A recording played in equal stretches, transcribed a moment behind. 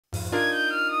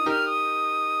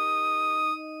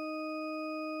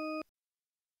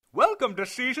welcome to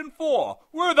Season 4.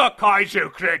 We're the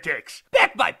Kaiju Critics,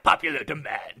 back by popular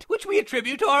demand, which we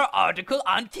attribute to our article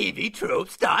on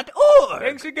TKToons.org.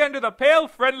 Thanks again to the pale,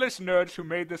 friendless nerds who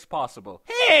made this possible.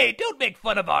 Hey, don't make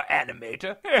fun of our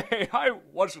animator. Hey, I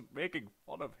wasn't making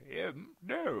fun of him.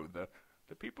 No, the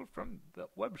people from the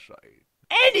website.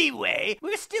 Anyway,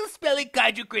 we're still spelling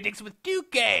Kaiju Kritics with 2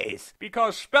 Ks.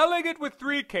 Because spelling it with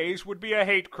 3 Ks would be a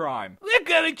hate crime. We're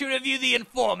going to review The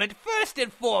Informant first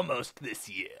and foremost this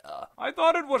year. I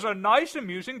thought it was a nice,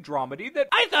 amusing dramedy that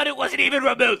I thought it wasn't even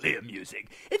remotely amusing.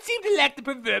 It seemed to lack the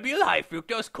proverbial high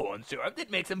fructose corn syrup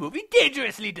that makes a movie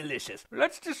dangerously delicious.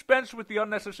 Let's dispense with the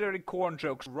unnecessary corn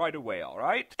jokes right away,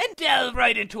 alright? And delve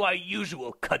right into our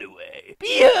usual cutaway.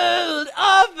 Behold,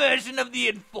 our version of The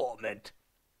Informant.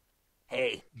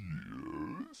 Hey.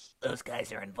 Yes? Those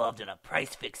guys are involved in a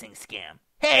price-fixing scam.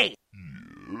 Hey!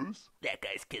 Yes? That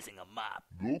guy's kissing a mop.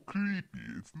 No creepy,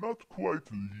 it's not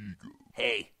quite legal.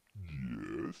 Hey.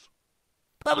 Yes?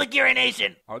 Public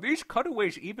urination! Are these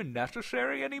cutaways even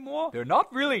necessary anymore? They're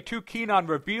not really too keen on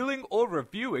revealing or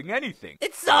reviewing anything.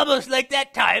 It's almost like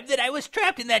that time that I was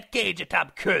trapped in that cage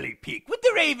atop Curly Peak with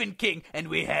the Raven King, and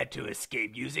we had to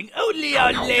escape using only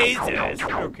our lasers.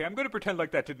 Okay, I'm gonna pretend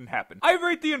like that didn't happen. I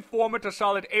rate The Informant a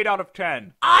solid 8 out of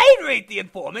 10. I'd rate The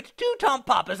Informant 2 Tom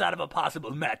Papas out of a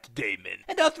possible Matt Damon.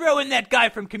 And I'll throw in that guy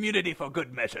from Community for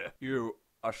good measure. You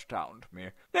astound me.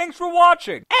 Thanks for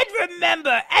watching! And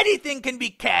remember, anything can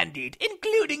be candied,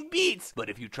 including beets.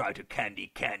 But if you try to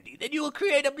candy, then you will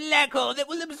create a black hole that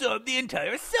will absorb the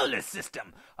entire solar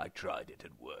system. I tried it,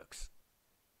 it works.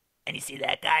 And you see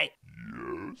that guy?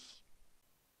 Yes?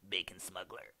 Bacon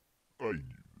smuggler. I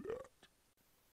knew.